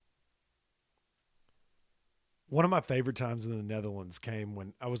One of my favorite times in the Netherlands came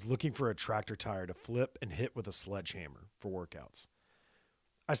when I was looking for a tractor tire to flip and hit with a sledgehammer for workouts.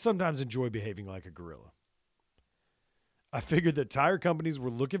 I sometimes enjoy behaving like a gorilla. I figured that tire companies were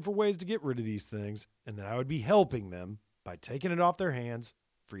looking for ways to get rid of these things and that I would be helping them by taking it off their hands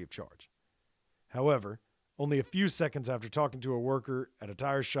free of charge. However, only a few seconds after talking to a worker at a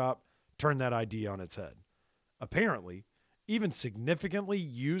tire shop turned that idea on its head. Apparently, even significantly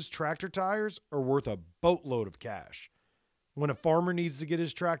used tractor tires are worth a boatload of cash. When a farmer needs to get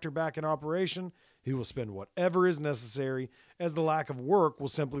his tractor back in operation, he will spend whatever is necessary, as the lack of work will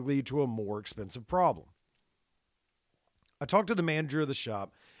simply lead to a more expensive problem. I talked to the manager of the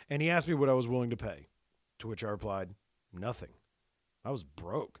shop, and he asked me what I was willing to pay, to which I replied, nothing. I was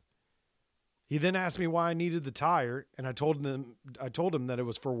broke. He then asked me why I needed the tire, and I told him that it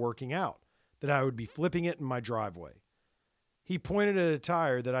was for working out, that I would be flipping it in my driveway. He pointed at a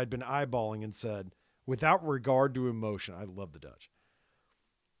tire that I'd been eyeballing and said, without regard to emotion, I love the Dutch,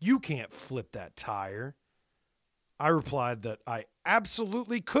 "You can't flip that tire." I replied that I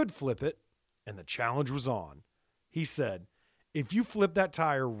absolutely could flip it, and the challenge was on. He said, "If you flip that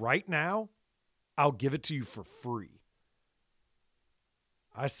tire right now, I'll give it to you for free."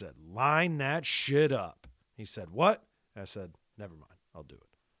 I said, "Line that shit up." He said, "What?" I said, "Never mind, I'll do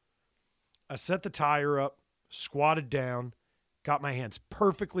it." I set the tire up, squatted down, got my hands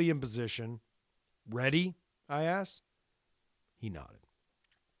perfectly in position. "Ready?" I asked. He nodded.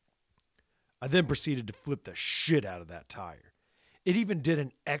 I then proceeded to flip the shit out of that tire. It even did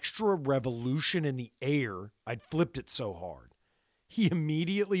an extra revolution in the air. I'd flipped it so hard. He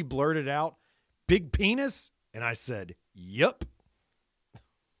immediately blurted out, "Big penis?" And I said, "Yup."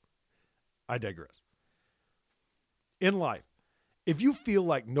 I digress. In life, if you feel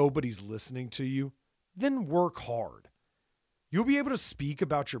like nobody's listening to you, then work hard. You'll be able to speak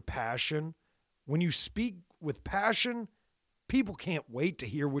about your passion. When you speak with passion, people can't wait to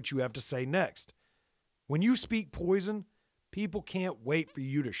hear what you have to say next. When you speak poison, people can't wait for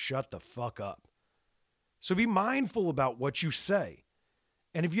you to shut the fuck up. So be mindful about what you say.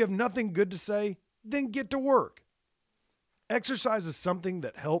 And if you have nothing good to say, then get to work. Exercise is something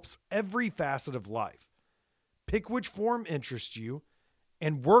that helps every facet of life. Pick which form interests you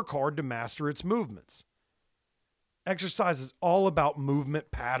and work hard to master its movements. Exercise is all about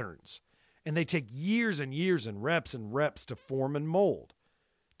movement patterns, and they take years and years and reps to form and mold.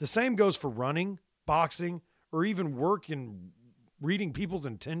 The same goes for running, boxing, or even work in reading people's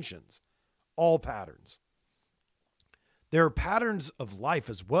intentions. All patterns. There are patterns of life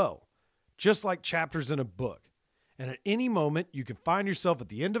as well, just like chapters in a book. And at any moment, you can find yourself at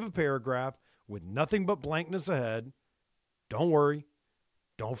the end of a paragraph with nothing but blankness ahead. Don't worry.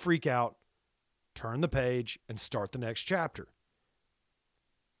 Don't freak out. Turn the page and start the next chapter.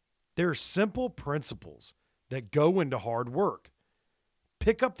 There are simple principles that go into hard work.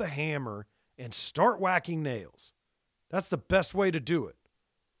 Pick up the hammer and start whacking nails. That's the best way to do it.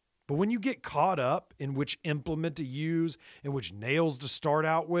 But when you get caught up in which implement to use and which nails to start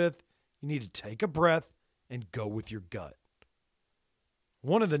out with, you need to take a breath and go with your gut.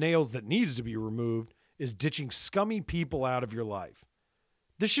 One of the nails that needs to be removed is ditching scummy people out of your life.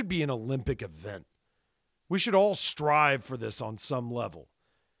 This should be an Olympic event. We should all strive for this on some level.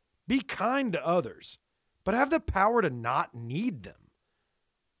 Be kind to others, but have the power to not need them.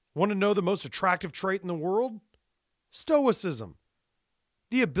 Want to know the most attractive trait in the world? Stoicism.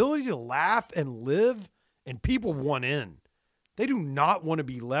 The ability to laugh and live, and people want in. They do not want to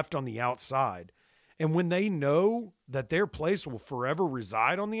be left on the outside. And when they know that their place will forever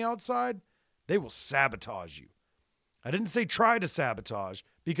reside on the outside, they will sabotage you. I didn't say try to sabotage,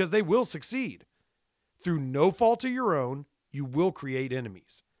 because they will succeed. Through no fault of your own, you will create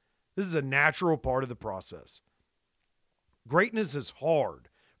enemies. This is a natural part of the process. Greatness is hard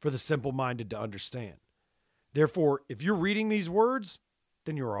for the simple-minded to understand. Therefore, if you're reading these words,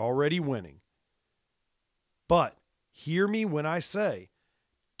 then you're already winning. But hear me when I say,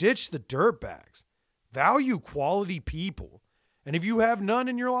 ditch the dirtbags. Value quality people. And if you have none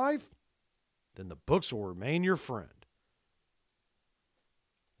in your life, then the books will remain your friend.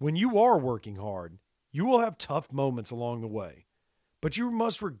 When you are working hard, you will have tough moments along the way. But you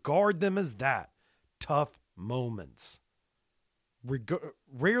must regard them as that, tough moments.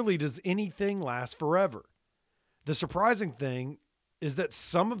 Rarely does anything last forever. The surprising thing is that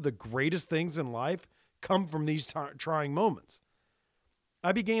some of the greatest things in life come from these trying moments.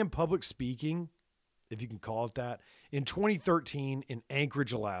 I began public speaking, if you can call it that, in 2013 in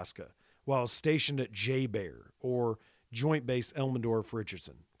Anchorage, Alaska, while I was stationed at J-Bear, or Joint Base Elmendorf,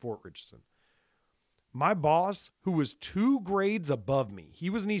 Fort Richardson. My boss, who was 2 grades above me, he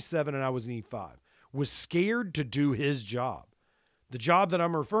was an E7 and I was an E5, was scared to do his job. The job that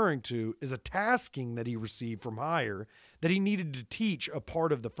I'm referring to is a tasking that he received from higher that he needed to teach a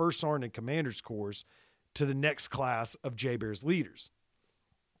part of the First Sergeant Commander's course to the next class of JBEAR's leaders.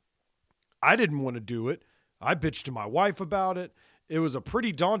 I didn't want to do it. I bitched to my wife about it. It was a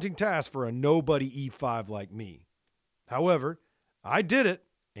pretty daunting task for a nobody E5 like me. However, I did it,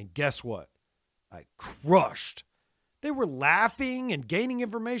 and guess what? I crushed. They were laughing and gaining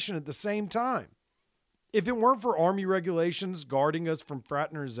information at the same time. If it weren't for Army regulations guarding us from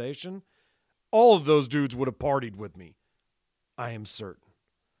fraternization, all of those dudes would have partied with me. I am certain.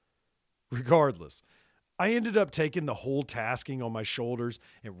 Regardless, I ended up taking the whole tasking on my shoulders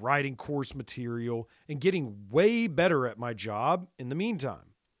and writing course material and getting way better at my job in the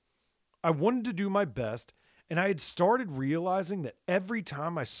meantime. I wanted to do my best, and I had started realizing that every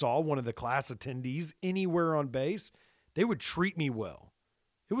time I saw one of the class attendees anywhere on base, they would treat me well.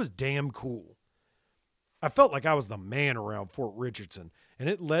 It was damn cool. I felt like I was the man around Fort Richardson, and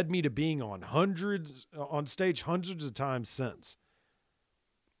it led me to being on stage hundreds of times since.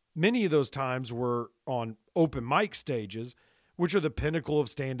 Many of those times were on open mic stages, which are the pinnacle of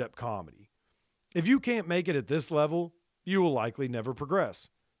stand-up comedy. If you can't make it at this level, you will likely never progress.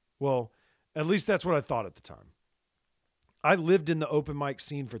 Well, at least that's what I thought at the time. I lived in the open mic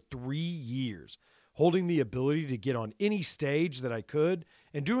scene for 3 years, holding the ability to get on any stage that I could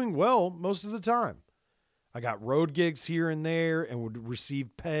and doing well most of the time. I got road gigs here and there and would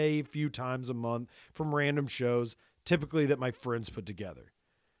receive pay a few times a month from random shows, typically that my friends put together.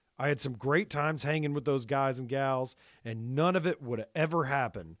 I had some great times hanging with those guys and gals, and none of it would have ever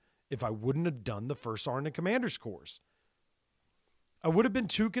happened if I wouldn't have done the First Sergeant Commander's course. I would have been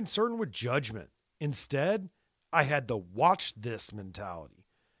too concerned with judgment. Instead, I had the watch this mentality.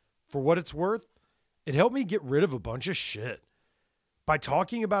 For what it's worth, it helped me get rid of a bunch of shit. By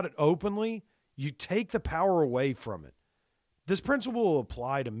talking about it openly, you take the power away from it. This principle will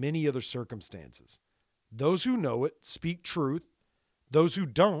apply to many other circumstances. Those who know it speak truth. Those who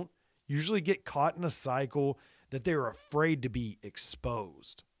don't usually get caught in a cycle that they are afraid to be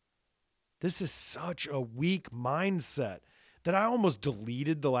exposed. This is such a weak mindset that I almost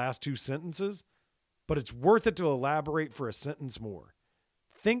deleted the last 2 sentences, but it's worth it to elaborate for a sentence more.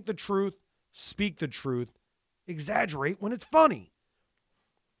 Think the truth, speak the truth, exaggerate when it's funny.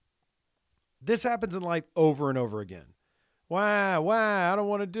 This happens in life over and over again. Wow, I don't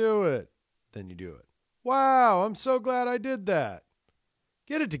want to do it. Then you do it. Wow, I'm so glad I did that.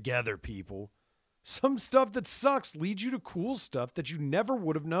 Get it together, people. Some stuff that sucks leads you to cool stuff that you never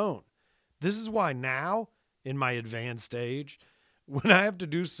would have known. This is why now, in my advanced age, when I have to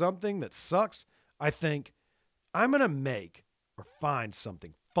do something that sucks, I think, I'm going to make or find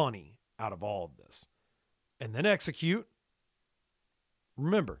something funny out of all of this. And then execute.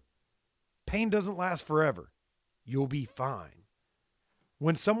 Remember, pain doesn't last forever. You'll be fine.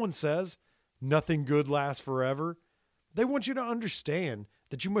 When someone says nothing good lasts forever, they want you to understand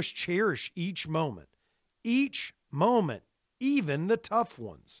that you must cherish each moment, even the tough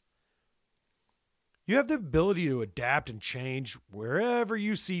ones. You have the ability to adapt and change wherever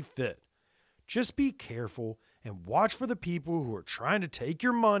you see fit. Just be careful and watch for the people who are trying to take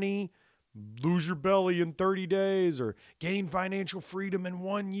your money, lose your belly in 30 days, or gain financial freedom in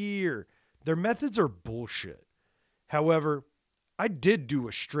 1 year. Their methods are bullshit. However, I did do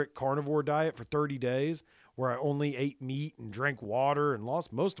a strict carnivore diet for 30 days where I only ate meat and drank water and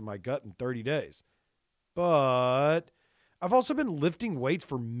lost most of my gut in 30 days. But I've also been lifting weights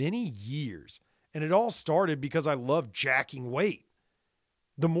for many years, and it all started because I love jacking weight.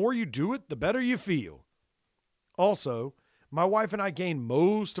 The more you do it, the better you feel. Also, my wife and I gained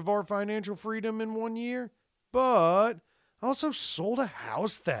most of our financial freedom in 1 year, but I also sold a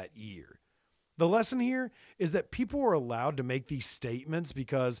house that year. The lesson here is that people are allowed to make these statements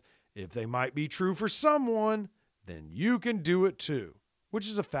because if they might be true for someone, then you can do it too, which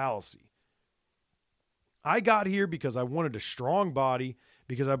is a fallacy. I got here because I wanted a strong body,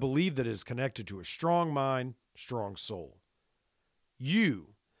 because I believe that it is connected to a strong mind, strong soul. You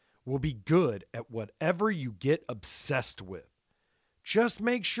will be good at whatever you get obsessed with. Just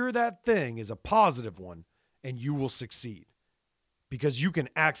make sure that thing is a positive one and you will succeed. Because you can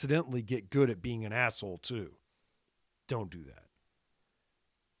accidentally get good at being an asshole too. Don't do that.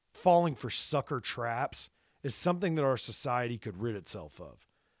 Falling for sucker traps is something that our society could rid itself of.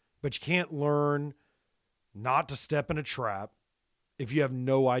 But you can't learn not to step in a trap if you have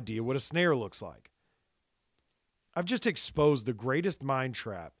no idea what a snare looks like. I've just exposed the greatest mind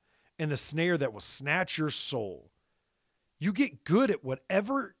trap and the snare that will snatch your soul. You get good at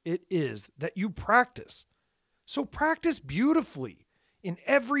whatever it is that you practice. So practice beautifully in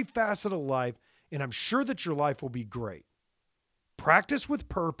every facet of life and I'm sure that your life will be great. Practice with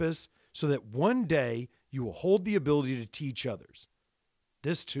purpose so that one day you will hold the ability to teach others.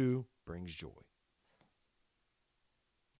 This too brings joy.